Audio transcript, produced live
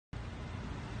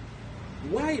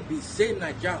Why be say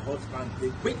Niger husband they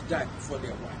quick die for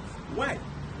their wife? Why?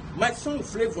 My son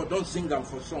Flavor don't sing them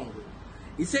for song.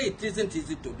 He say it isn't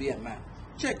easy to be a man.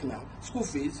 Check now. School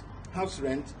fees, house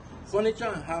rent,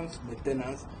 furniture and house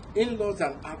maintenance, in-laws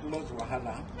and outlaws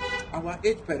wahala, our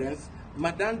 8 parents,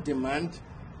 madam demand,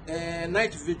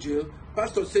 night vigil,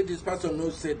 pastor say this, pastor no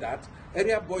say that,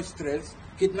 area boy stress,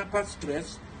 kidnapper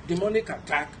stress, demonic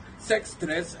attack, sex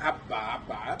stress,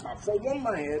 for one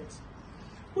man head.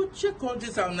 But check all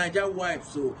these our Nigerian wives,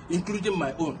 so including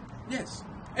my own. Yes,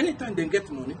 anytime they get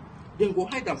money, they go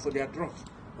hide them for their drugs,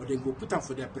 or they go put them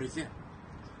for their brazier.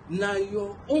 Now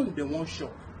your own they won't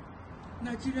shop.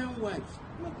 Nigerian wives,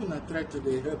 not gonna try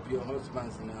to help your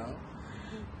husbands now.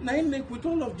 Now you make with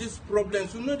all of these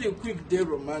problems, you know they quick they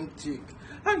romantic.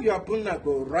 How you happen to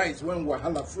go rise when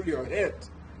wahala full your head?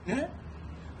 Eh?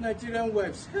 Nigerian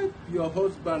wives, help your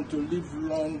husband to live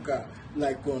longer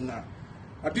like Ona.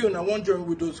 Abi una wan join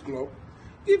widows club?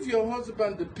 Give your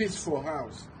husband the peaceful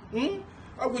house.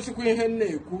 I wish you could hear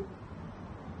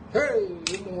Hey,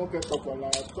 you won't get up a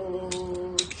lot.